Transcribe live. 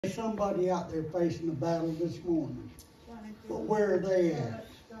Somebody out there facing a battle this morning. But where are they at?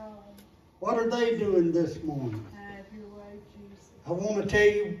 What are they doing this morning? I want to tell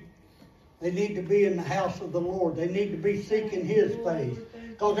you, they need to be in the house of the Lord. They need to be seeking His face.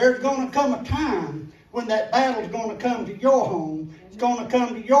 Because there's going to come a time when that battle's going to come to your home. It's going to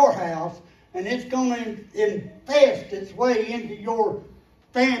come to your house. And it's going to infest its way into your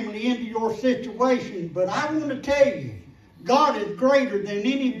family, into your situation. But I want to tell you, God is greater than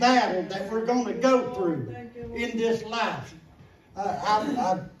any battle that we're going to go through in this life.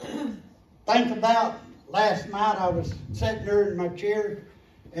 I think about last night. I was sitting there in my chair,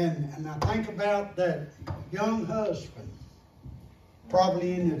 and I think about that young husband,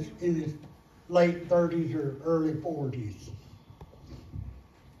 probably in his late 30s or early 40s,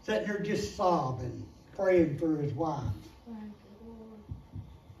 sitting there just sobbing, praying for his wife.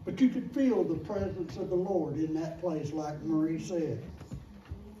 But you could feel the presence of the Lord in that place, like Marie said.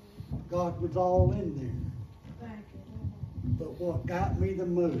 God was all in there. But what got me the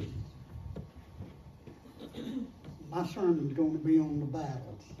most, my sermon's going to be on the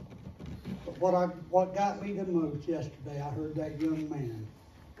battles. But what got me the most yesterday, I heard that young man.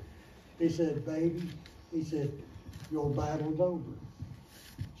 He said, "Baby," he said, "your battle's over."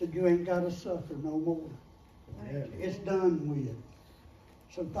 He said, "You ain't got to suffer no more. It's done with."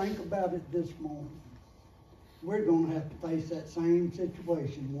 So think about it this morning. We're going to have to face that same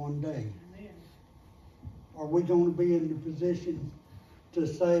situation one day. Amen. Are we going to be in the position to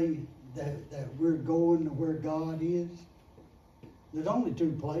say that we're going to where God is? There's only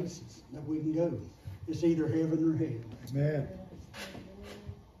two places that we can go. It's either heaven or hell. Amen.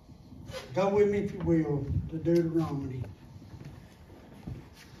 Go with me, if you will, to Deuteronomy.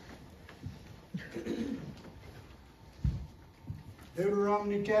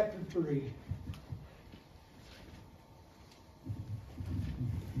 Deuteronomy chapter 3.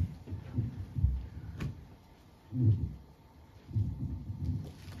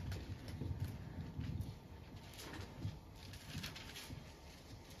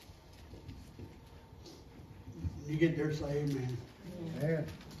 You get there, say amen. Amen.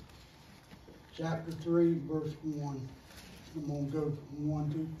 Chapter 3, verse 1. I'm going to go from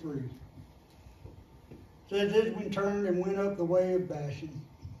 1 to 3. It says, "As we turned and went up the way of Bashan,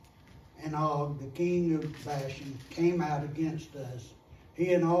 and Og, the king of Bashan, came out against us,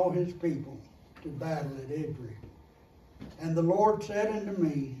 he and all his people, to battle at Eldridge. And the Lord said unto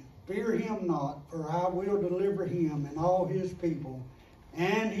me, Fear him not, for I will deliver him and all his people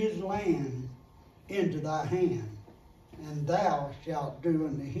and his land into thy hand. And thou shalt do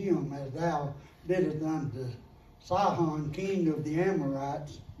unto him as thou didst unto Sihon, king of the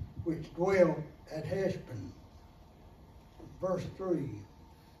Amorites, which dwelt at Heshbon." Verse 3.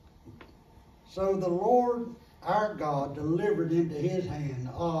 "So the Lord our God delivered into his hand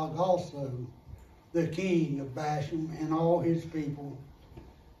Og also, the king of Bashan, and all his people.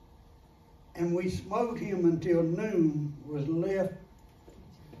 And we smote him until none was left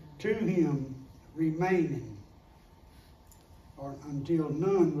to him remaining." Or until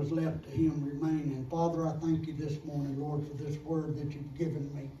none was left to him remaining. Father, I thank you this morning, Lord, for this word that you've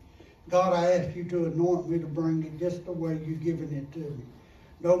given me. God, I ask you to anoint me to bring it just the way you've given it to me.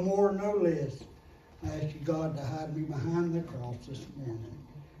 No more, no less. I ask you, God, to hide me behind the cross this morning.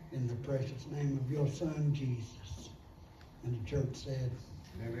 In the precious name of your Son, Jesus. And the church said,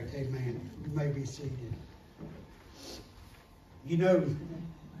 Amen. Amen. You may be seated. You know,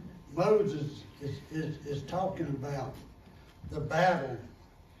 Moses is talking about the battle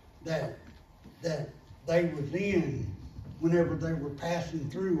that they was in whenever they were passing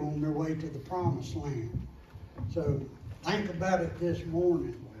through on their way to the promised land. So think about it this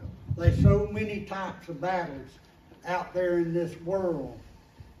morning. There's so many types of battles out there in this world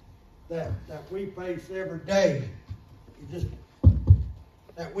that we face every day.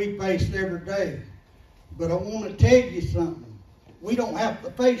 That we face every day. But I want to tell you something. We don't have to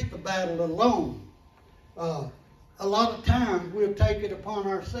face the battle alone. A lot of times we'll take it upon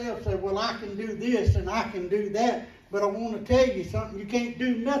ourselves and say, well, I can do this and I can do that. But I want to tell you something. You can't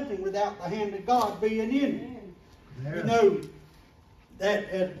do nothing without the hand of God being in it. Yeah.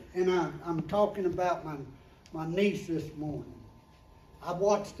 You know, I'm talking about my niece this morning. I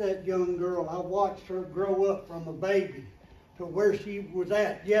watched that young girl. I watched her grow up from a baby to where she was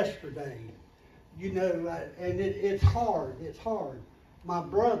at yesterday. You know, and it's hard. It's hard. My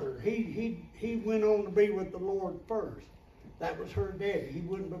brother, he went on to be with the Lord first. That was her daddy. He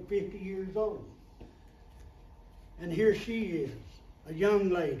wasn't but 50 years old. And here she is, a young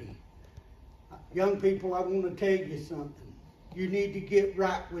lady. Young people, I want to tell you something. You need to get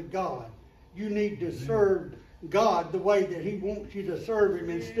right with God. You need to serve God the way that He wants you to serve Him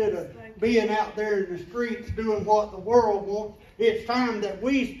instead of being out there in the streets doing what the world wants. It's time that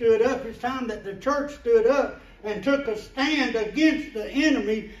we stood up. It's time that the church stood up and took a stand against the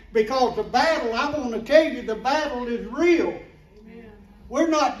enemy, because the battle, I want to tell you, the battle is real. Amen. We're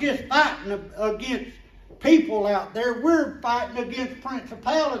not just fighting against people out there. We're fighting against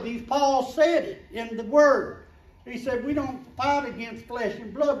principalities. Paul said it in the Word. He said we don't fight against flesh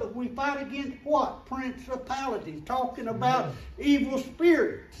and blood, but we fight against what? Principalities. Talking about evil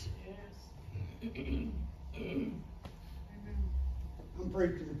spirits. Yes. I'm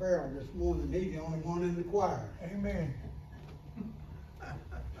preaching to Farrell this morning. He's the only one in the choir. Amen.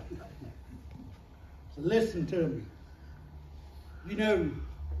 So listen to me. You know,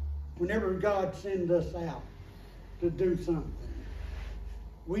 whenever God sends us out to do something,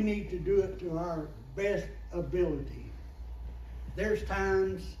 we need to do it to our best ability. There's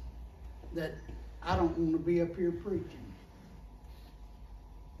times that I don't want to be up here preaching.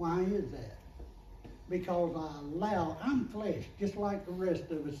 Why is that? Because I'm flesh, just like the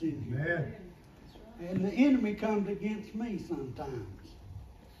rest of us in here. Yeah. And the enemy comes against me sometimes.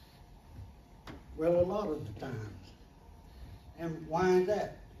 Well, a lot of the times. And why is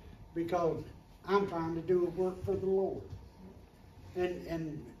that? Because I'm trying to do a work for the Lord.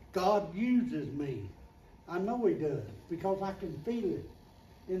 And God uses me. I know He does, because I can feel it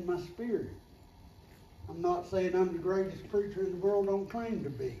in my spirit. I'm not saying I'm the greatest preacher in the world, don't claim to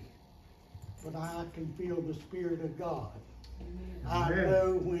be. But I can feel the Spirit of God. Amen. I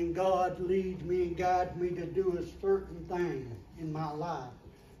know when God leads me and guides me to do a certain thing in my life,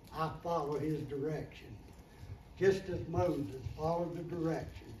 I follow His direction. Just as Moses followed the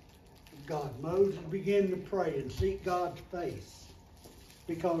direction of God. Moses began to pray and seek God's face,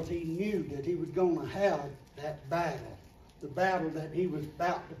 because he knew that he was going to have that battle, the battle that he was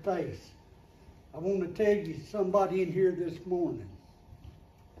about to face. I want to tell you, somebody in here this morning,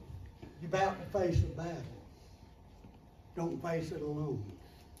 you're about to face a battle. Don't face it alone.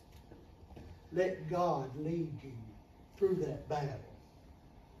 Let God lead you through that battle.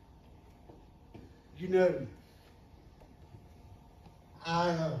 You know,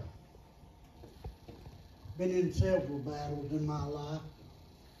 I've been in several battles in my life,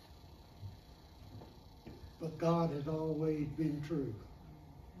 but God has always been true.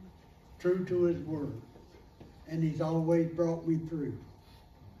 True to His Word. And He's always brought me through.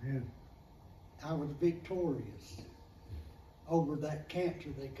 Amen. I was victorious over that cancer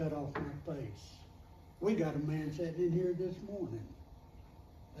they cut off my face. We got a man sitting in here this morning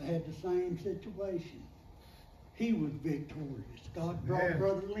that had the same situation. He was victorious. God brought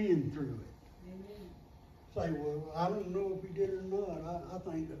Brother Lynn through it. Amen. Say, well, I don't know if he did or not. I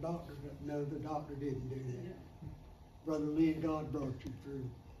think the doctor, no, the doctor didn't do that. Yeah. Brother Lynn, God brought you through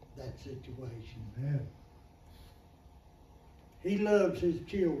that situation. Amen. He loves His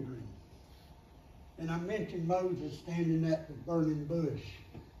children. And I mentioned Moses standing at the burning bush.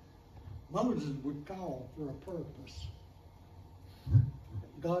 Moses was called for a purpose.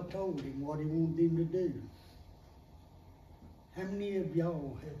 God told him what He wanted him to do. How many of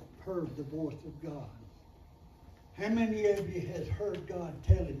y'all have heard the voice of God? How many of you has heard God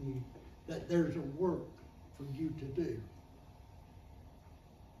telling you that there's a work for you to do?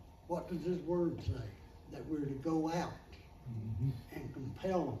 What does His Word say? That we're to go out and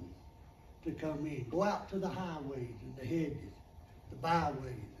compel them to come in. Go out to the highways and the hedges, the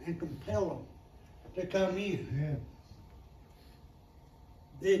byways, and compel them to come in.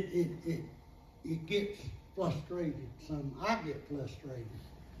 Yeah. It gets frustrated. I get frustrated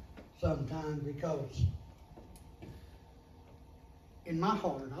sometimes, because in my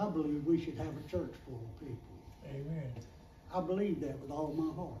heart, I believe we should have a church full of people. Amen. I believe that with all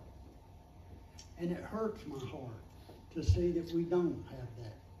my heart. And it hurts my heart to see that we don't have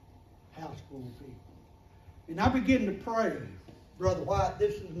that house full of people. And I begin to pray, Brother White,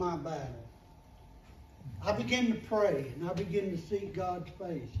 this is my battle. I begin to pray and I begin to seek God's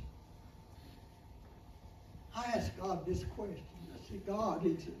face. I asked God this question. I said, God,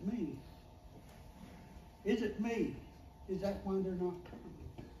 is it me? Is it me? Is that why they're not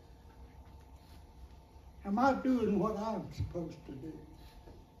coming? Am I doing what I'm supposed to do?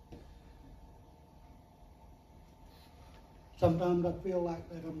 Sometimes I feel like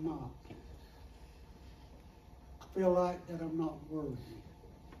that I'm not. I feel like that I'm not worthy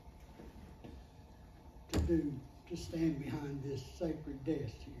to stand behind this sacred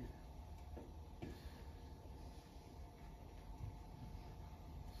desk here.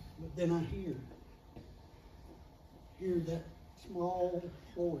 But then I hear that small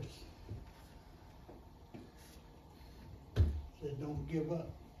voice said, don't give up,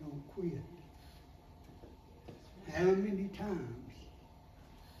 don't quit. How many times,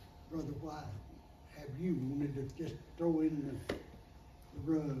 Brother White, have you wanted to just throw in the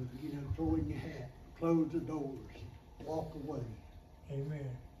rug, throw in your hat, close the doors, walk away? Amen.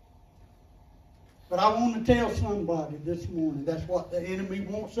 But I want to tell somebody this morning, that's what the enemy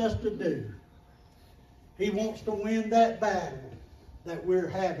wants us to do. He wants to win that battle that we're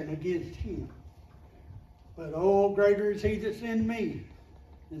having against him. But oh, greater is he that's in me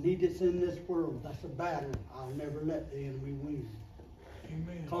than he that's in this world. That's a battle I'll never let the enemy win.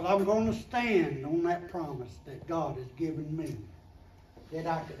 Amen. Because I'm going to stand on that promise that God has given me, that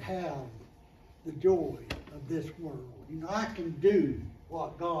I could have the joy of this world. I can do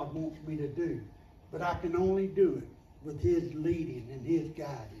what God wants me to do, but I can only do it with his leading and his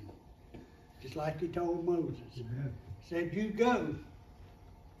guiding. Just like he told Moses. Amen. He said, you go,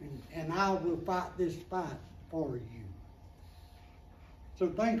 and I will fight this fight for you. So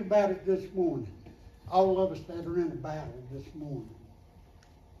think about it this morning. All of us that are in a battle this morning.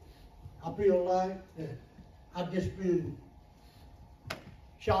 I feel like that I've just been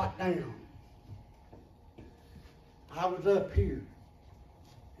shot down. I was up here,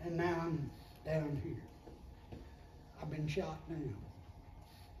 and now I'm down here. I've been shot down.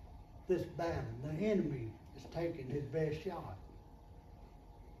 This battle, the enemy is taking his best shot.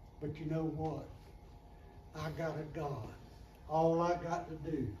 But you know what? I got a God. All I got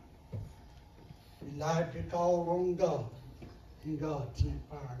to do, Elijah called on God, and God sent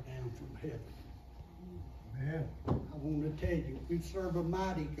fire down from heaven. Amen. I want to tell you, we serve a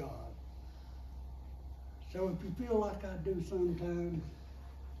mighty God. So if you feel like I do sometimes,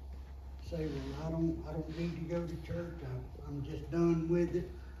 say, well, I don't need to go to church. I'm just done with it.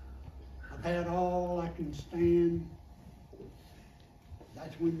 I've had all I can stand.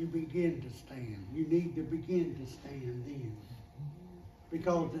 That's when you begin to stand. You need to begin to stand then.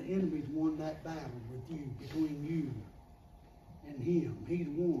 Because the enemy's won that battle with you, between you and him. He's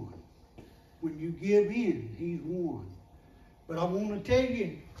won. When you give in, he's won. But I want to tell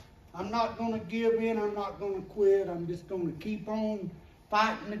you, I'm not going to give in. I'm not going to quit. I'm just going to keep on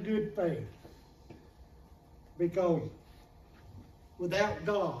fighting the good faith. Because without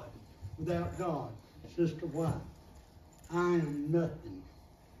God, Sister White, I am nothing.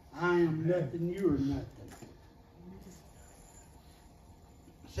 I am nothing. You're nothing.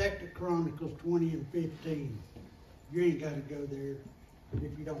 2 Chronicles 20 and 15. You ain't got to go there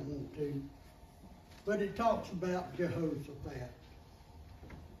if you don't want to. But it talks about Jehoshaphat.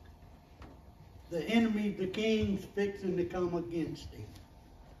 The enemy, the king's fixing to come against him.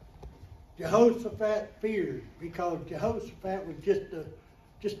 Jehoshaphat feared because Jehoshaphat was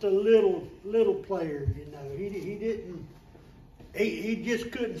just a little player, He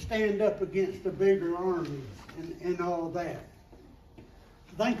just couldn't stand up against the bigger armies and all that.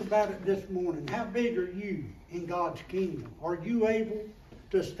 Think about it this morning. How big are you in God's kingdom? Are you able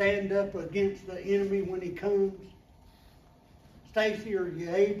to stand up against the enemy when he comes? Stacy, are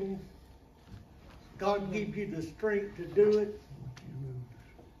you able? God gives you the strength to do it.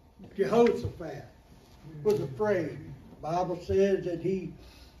 Jehoshaphat was afraid. The Bible says that he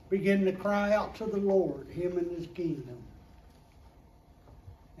began to cry out to the Lord, him and his kingdom.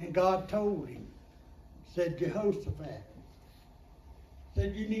 And God told him, said, Jehoshaphat,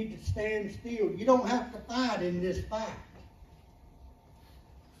 said, you need to stand still. You don't have to fight in this fight.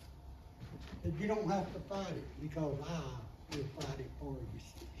 Said, you don't have to fight it because I will fight it for you.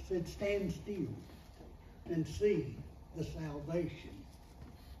 He said, stand still and see the salvation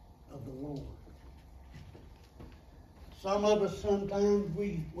of the Lord. Some of us sometimes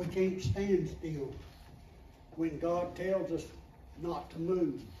we can't stand still when God tells us not to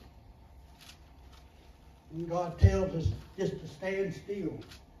move. When God tells us just to stand still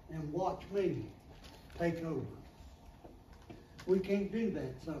and watch me take over. We can't do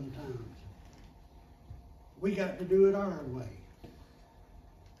that sometimes. We got to do it our way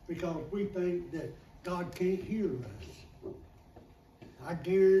because we think that God can't hear us. I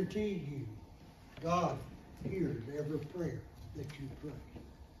guarantee you, God hears every prayer that you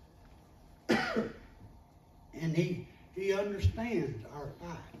pray. And He understands our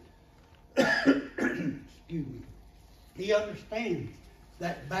fight. Excuse me. He understands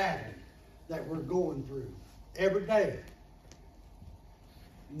that battle that we're going through every day.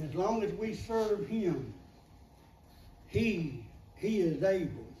 And as long as we serve Him, He is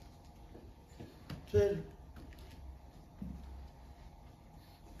able. It says,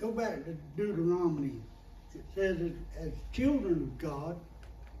 go back to Deuteronomy. It says, as children of God,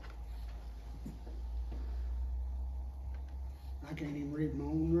 I can't even read my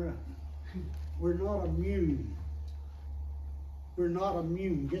own writing. We're not immune. We're not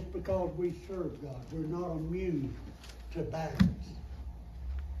immune. Just because we serve God, we're not immune to battles.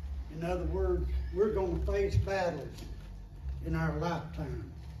 In other words, we're going to face battles in our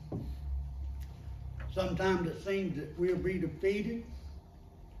lifetime. Sometimes it seems that we'll be defeated.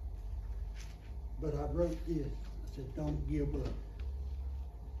 But I wrote this. I said, don't give up.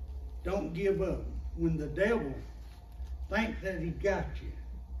 Don't give up. When the devil thinks that he got you,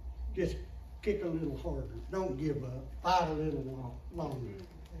 just kick a little harder. Don't give up. Fight a little longer.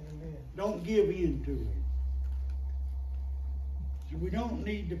 Amen. Don't give in to him. So we don't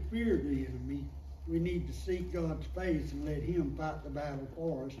need to fear the enemy. We need to seek God's face and let him fight the battle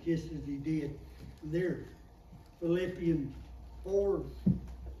for us, just as he did there. Philippians 4.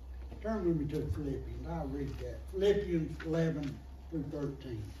 Turn with me to Philippians. I'll read that. Philippians 11 through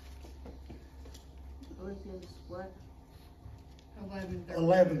 13. Philippians what?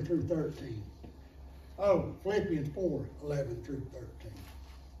 11 through 13. Oh, Philippians 4, 11 through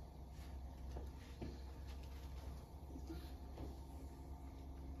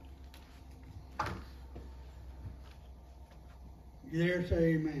 13. You there?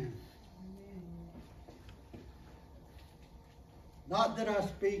 Say amen. Not that I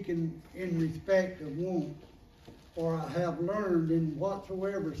speak in respect of want, for I have learned in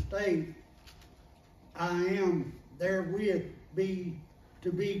whatsoever state I am therewith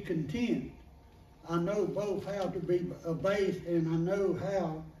to be content. I know both how to be abased, and I know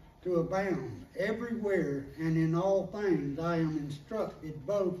how to abound. Everywhere and in all things I am instructed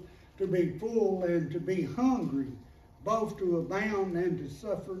both to be full and to be hungry, both to abound and to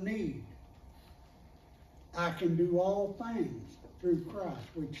suffer need. I can do all things through Christ,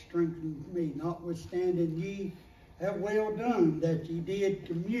 which strengthens me. Notwithstanding, ye have well done that ye did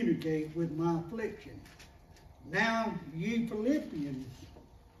communicate with my affliction. Now ye Philippians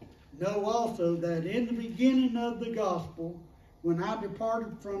know also that in the beginning of the gospel, when I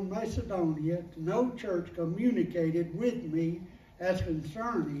departed from Macedonia, no church communicated with me as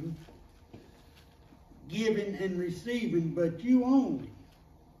concerning giving and receiving, but you only.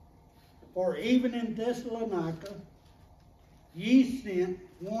 For even in Thessalonica, ye sent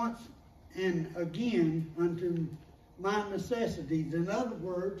once and again unto my necessities. In other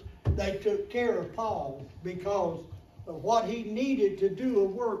words, they took care of Paul because of what he needed to do a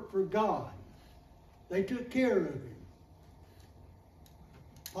work for God. They took care of him.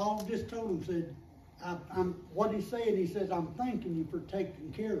 Paul just told him, said, what he's saying, he says, I'm thanking you for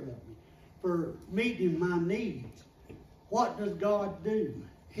taking care of me, for meeting my needs. What does God do?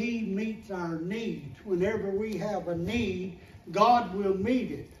 He meets our needs. Whenever we have a need, God will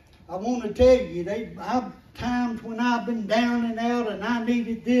meet it. I want to tell you, I've times when I've been down and out and I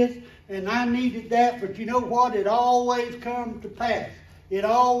needed this and I needed that, but you know what? It always comes to pass. It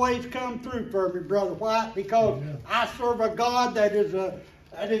always comes through for me, Brother White, because I serve a God that is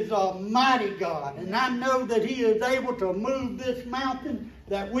a mighty God. And I know that He is able to move this mountain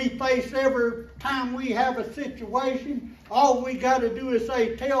that we face every time we have a situation. All we got to do is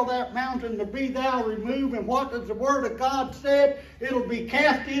say, tell that mountain to be thou removed. And what does the Word of God say? It'll be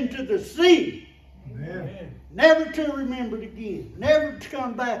cast into the sea. Amen. Never to remember it again. Never to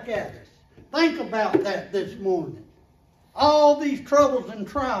come back at us. Think about that this morning. All these troubles and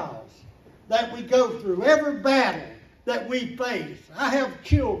trials that we go through. Every battle that we face. I have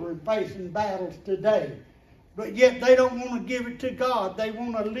children facing battles today. But yet they don't want to give it to God. They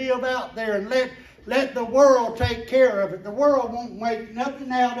want to live out there and let the world take care of it. The world won't make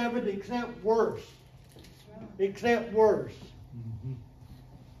nothing out of it except worse. Except worse. Mm-hmm.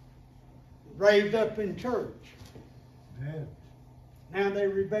 Raised up in church. Yeah. Now they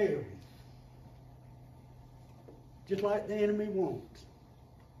rebel. Just like the enemy wants.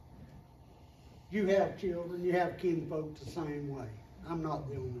 You have children, you have kinfolks the same way. I'm not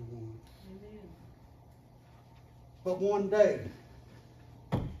the only one. Amen. But one day,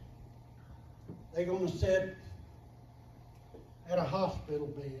 they're going to sit at a hospital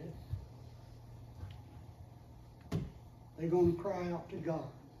bed. They're going to cry out to God.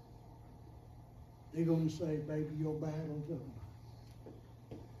 They're going to say, baby, your battle's over.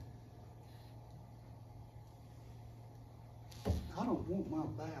 I don't want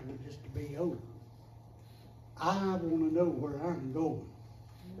my battle just to be over. I want to know where I'm going.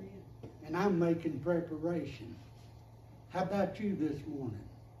 And I'm making preparation. How about you this morning?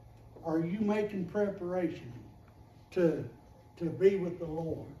 Are you making preparation to be with the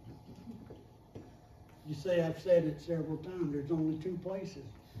Lord? You say, I've said it several times, there's only two places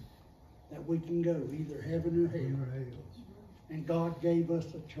that we can go, either heaven or hell. And God gave us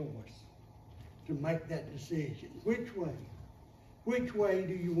a choice to make that decision. Which way? Which way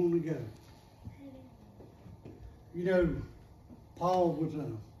do you want to go? You know, Paul was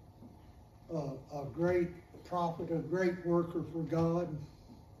a great prophet, a great worker for God.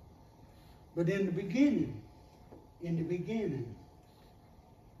 But in the beginning,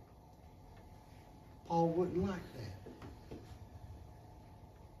 Paul wouldn't like that.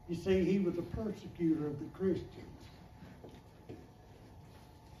 You see, he was a persecutor of the Christians.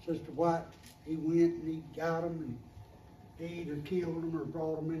 Sister White, he went and he got them, and he either killed them or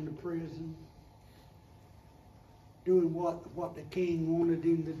brought them into prison, doing what the king wanted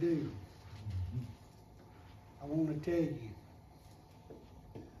him to do. I want to tell you,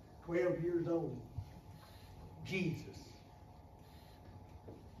 12 years old, Jesus,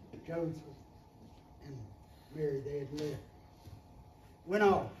 Joseph, and Mary, they had left, went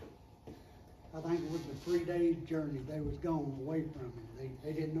off. I think it was a 3-day journey. They was gone away from him.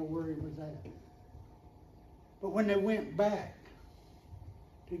 They didn't know where he was at. But when they went back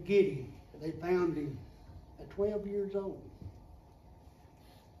to get him, they found him at 12 years old,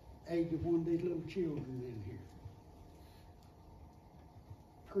 age of one of these little children in here,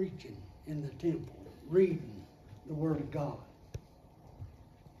 preaching in the temple, reading the Word of God.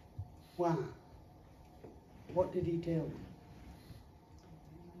 Why? What did he tell them?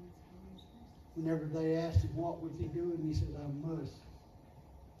 Whenever they asked him what was he doing, he said, I must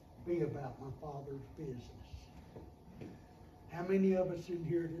be about my Father's business. How many of us in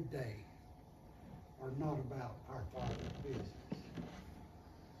here today are not about our Father's business?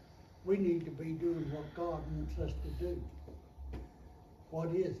 We need to be doing what God wants us to do.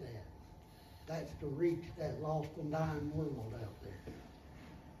 What is that? That's to reach that lost and dying world out there.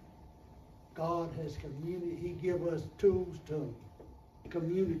 God has He give us tools to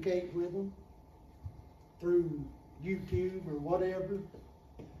communicate with them through YouTube or whatever.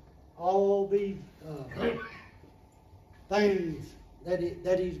 All these things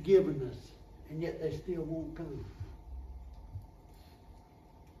that He's given us, and yet they still won't come.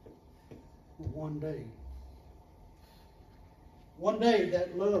 But one day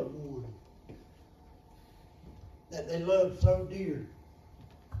that loved one that they loved so dear,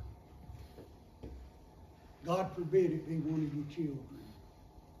 God forbid it be one of your children.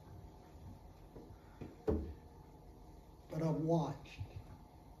 But I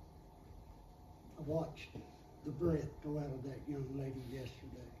watched the breath go out of that young lady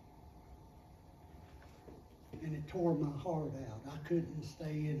yesterday. And it tore my heart out. I couldn't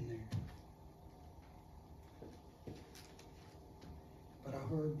stay in there. But I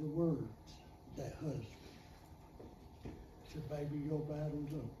heard the words of that husband. He said, baby, your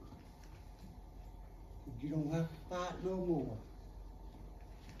battle's over. You don't have to fight no more.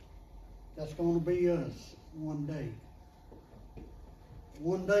 That's going to be us one day.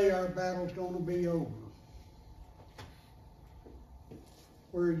 One day our battle's going to be over.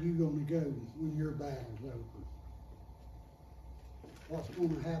 Where are you going to go when your battle's over? What's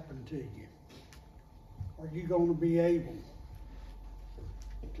going to happen to you? Are you going to be able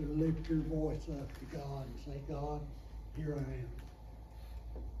to lift your voice up to God and say, God, here I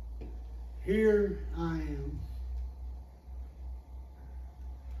am. Here I am.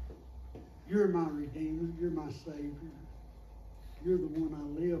 You're my Redeemer. You're my Savior. You're the one I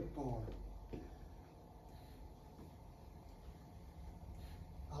live for.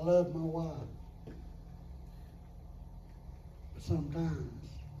 I love my wife. But sometimes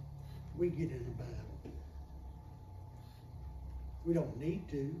we get in a battle. We don't need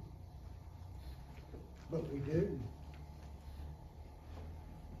to, but we do.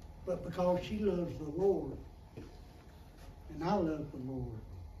 But because she loves the Lord, and I love the Lord,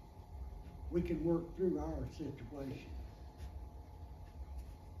 we can work through our situation.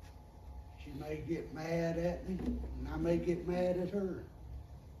 She may get mad at me, and I may get mad at her.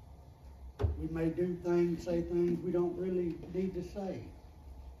 We may do things, say things we don't really need to say.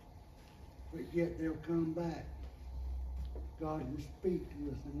 But yet they'll come back. God will speak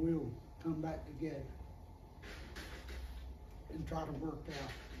to us, and we'll come back together and try to work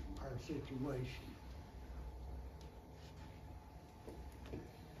out our situation.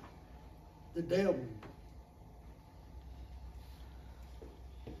 The devil,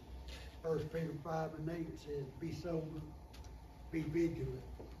 1 Peter 5:8 says, be sober, be vigilant,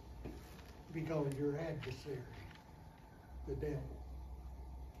 because your adversary, the devil,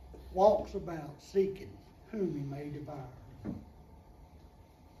 walks about seeking whom he may devour.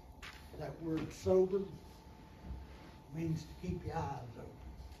 That word sober means to keep your eyes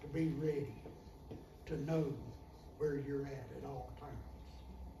open, to be ready, to know where you're at all times.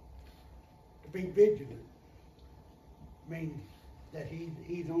 To be vigilant means that he's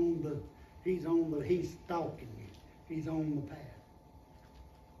stalking you. He's on the path.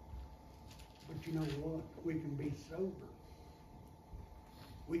 But you know what? We can be sober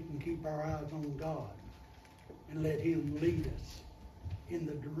we can keep our eyes on God and let Him lead us in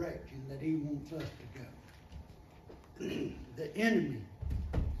the direction that He wants us to go. The enemy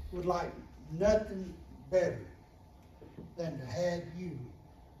would like nothing better than to have you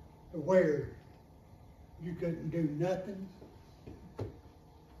to where you couldn't do nothing,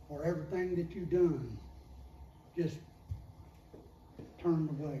 or everything that you've done just turned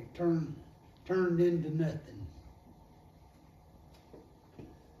away, turned into nothing.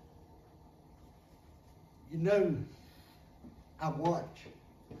 You know, I watch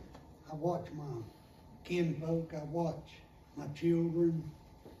my kinfolk, I watch my children.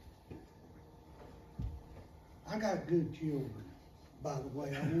 I got good children, by the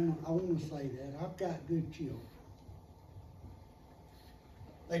way. I want to say that. I've got good children.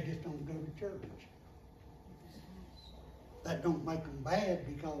 They just don't go to church. That don't make them bad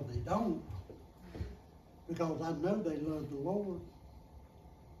because they don't. Because I know they love the Lord.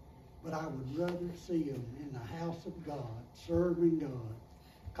 But I would rather see them in the house of God, serving God,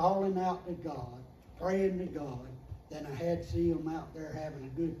 calling out to God, praying to God, than I had to see them out there having a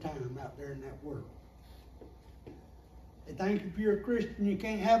good time out there in that world. They think if you're a Christian, you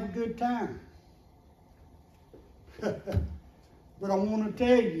can't have a good time. But I want to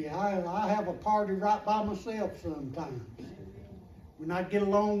tell you, I have a party right by myself sometimes. When I get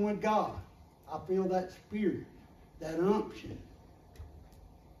along with God, I feel that spirit, that unction,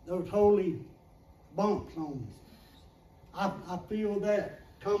 those holy bumps on me. I feel that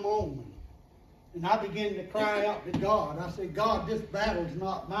come on me. And I begin to cry out to God. I say, God, this battle's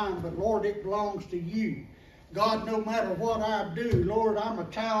not mine, but Lord, it belongs to you. God, no matter what I do, Lord, I'm a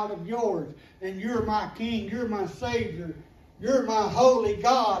child of yours, and you're my King, you're my Savior, you're my holy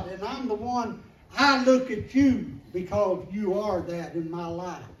God, and I'm the one. I look at you because you are that in my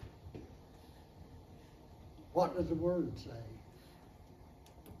life. What does the Word say?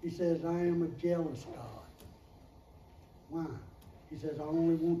 He says, I am a jealous God. Why? He says, I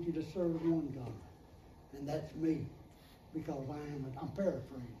only want you to serve one God, and that's me, because I'm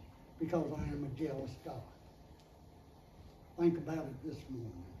paraphrasing, because I am a jealous God. Think about it this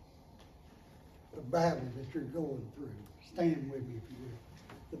morning. The battle that you're going through. Stand with me if you will.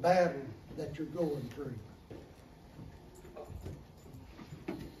 The battle that you're going through.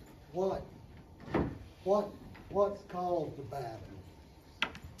 What's caused the battle?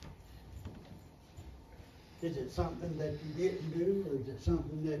 Is it something that you didn't do, or is it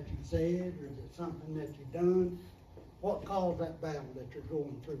something that you said, or is it something that you done? What caused that battle that you're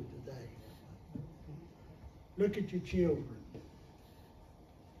going through today? Look at your children.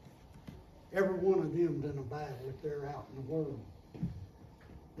 Every one of them's in a battle if they're out in the world.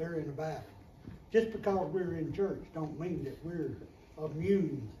 They're in a battle. Just because we're in church don't mean that we're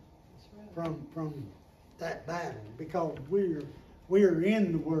immune from that battle, because we're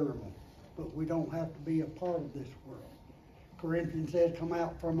in the world, but we don't have to be a part of this world. Corinthians says, come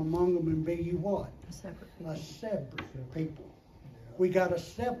out from among them and be you what? A separate people. A separate people. We got to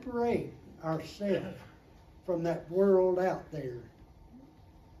separate ourselves from that world out there.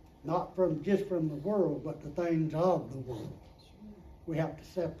 Not just from the world, but the things of the world. We have to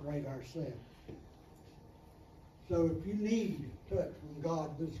separate ourselves. So if you need touch from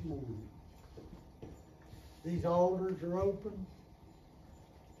God this morning, these altars are open.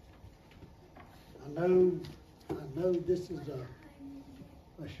 I know this is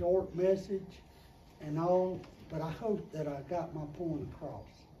a short message and all, but I hope that I got my point across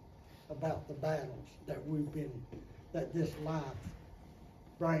about the battles that this life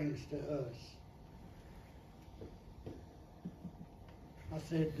brings to us. I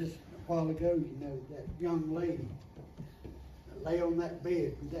said this a while ago, that young lady that lay on that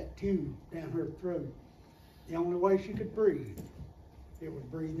bed with that tube down her throat. The only way she could breathe, it was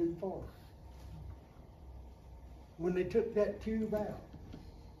breathing for her. When they took that tube out,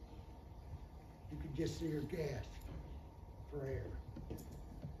 you could just see her gasp for air.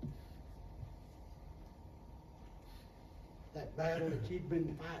 That battle that she'd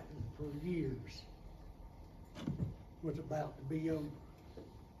been fighting for years was about to be over.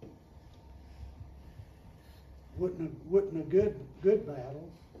 Wasn't a good battle,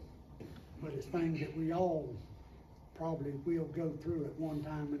 but it's things that we all probably will go through at one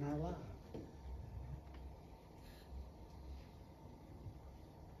time in our life.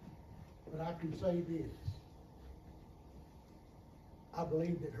 But I can say this. I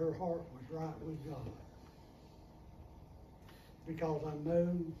believe that her heart was right with God. Because I know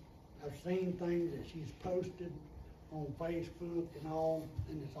I've seen things that she's posted on Facebook and all,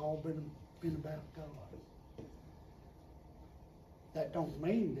 and it's all been about God. That don't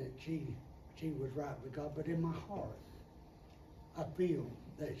mean that she was right with God, but in my heart, I feel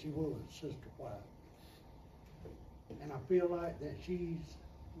that she was, Sister White. And I feel like that she's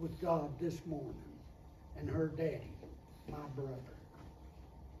with God this morning, and her daddy, my brother.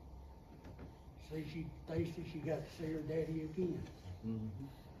 See, Stacy, she got to see her daddy again. Mm-hmm.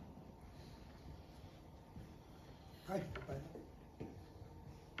 Think about it.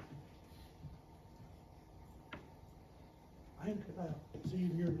 Think about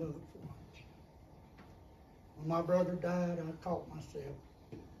seeing your loved ones. When my brother died, I caught myself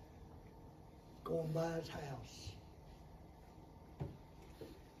going by his house.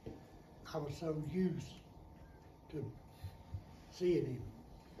 I was so used to seeing him.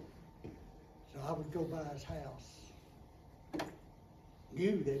 So I would go by his house.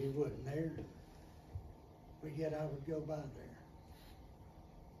 Knew that he wasn't there, but yet I would go by there.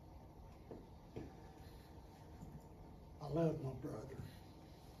 I love my brother.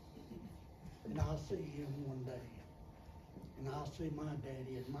 And I'll see him one day. And I'll see my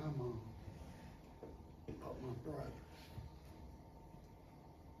daddy and my mom. But my brother,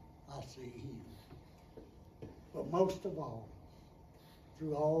 I'll see him. But most of all,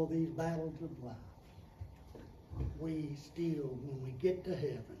 through all these battles of life, we still, when we get to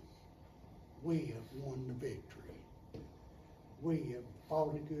heaven, we have won the victory. We have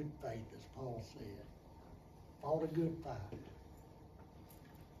fought a good faith, as Paul said. Fought a good fight.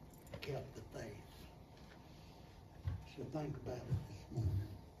 Kept the faith. So think about it this morning.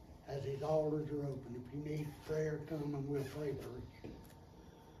 As these altars are open, if you need prayer, come and we'll pray for you.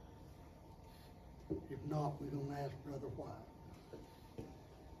 If not, we're going to ask Brother White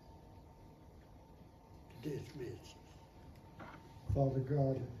to dismiss us. Father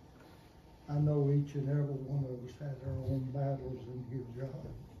God, I know each and every one of us has our own battles in here,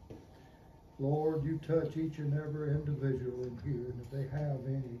 God. Lord, you touch each and every individual in here, and if they have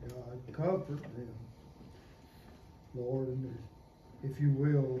any, God, comfort them. Lord, and if you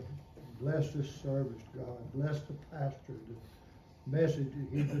will, bless this service, God. Bless the pastor, the message that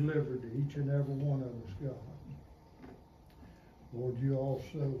he delivered to each and every one of us, God. Lord, you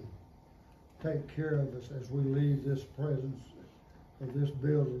also take care of us as we leave this presence of this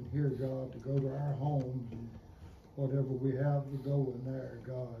building here, God, to go to our homes and whatever we have to go in there,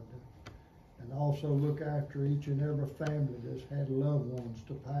 God. And also look after each and every family that's had loved ones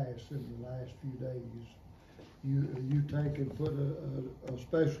to pass in the last few days. You take and put a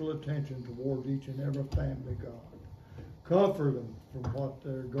special attention towards each and every family, God. Comfort them from what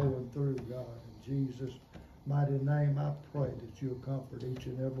they're going through, God. In Jesus' mighty name, I pray that you'll comfort each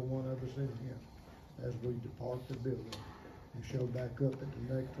and every one of us in here as we depart the building and show back up at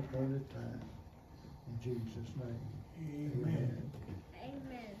the next appointed time. In Jesus' name, amen.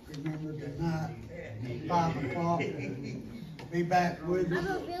 Remember tonight, at 5 o'clock, be back with us. I'm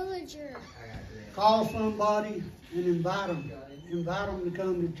a villager. Call somebody and invite them. Invite them to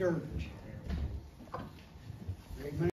come to church. Amen.